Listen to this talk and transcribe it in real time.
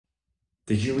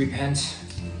Did you repent?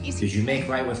 Did you make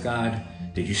right with God?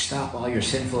 Did you stop all your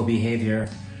sinful behavior?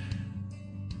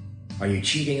 Are you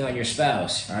cheating on your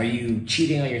spouse? Are you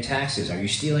cheating on your taxes? Are you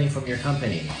stealing from your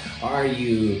company? Are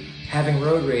you having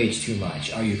road rage too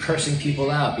much? Are you cursing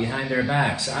people out behind their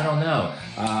backs? I don't know.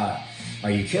 Are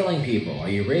you killing people? Are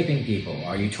you raping people?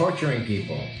 Are you torturing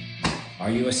people? Are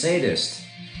you a sadist?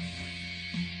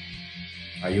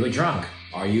 Are you a drunk?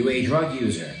 Are you a drug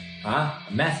user? Huh?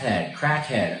 A meth head,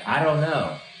 crackhead, I don't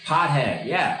know. Pothead,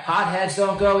 yeah, potheads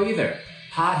don't go either.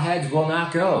 Potheads will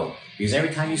not go. Because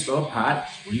every time you smoke pot,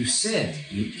 you sin.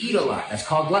 You eat a lot. That's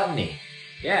called gluttony.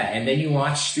 Yeah, and then you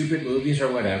watch stupid movies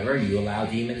or whatever. You allow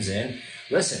demons in.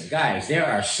 Listen, guys, there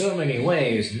are so many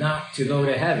ways not to go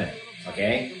to heaven.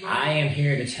 Okay? I am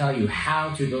here to tell you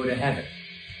how to go to heaven.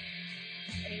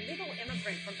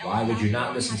 Why would you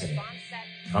not listen to me?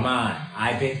 Come on.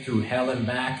 I've been through hell and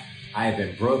back. I have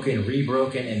been broken,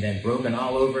 rebroken, and then broken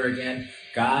all over again.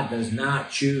 God does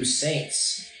not choose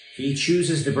saints. He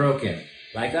chooses the broken,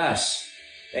 like us.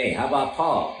 Hey, how about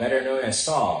Paul, better known as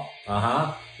Saul?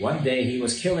 One day he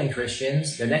was killing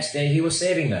Christians. The next day he was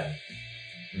saving them.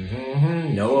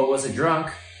 Noah was a drunk.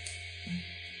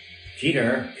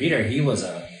 Peter, he was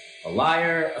a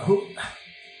liar.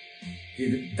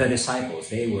 The disciples,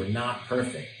 they were not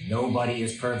perfect. Nobody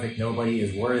is perfect. Nobody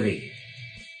is worthy.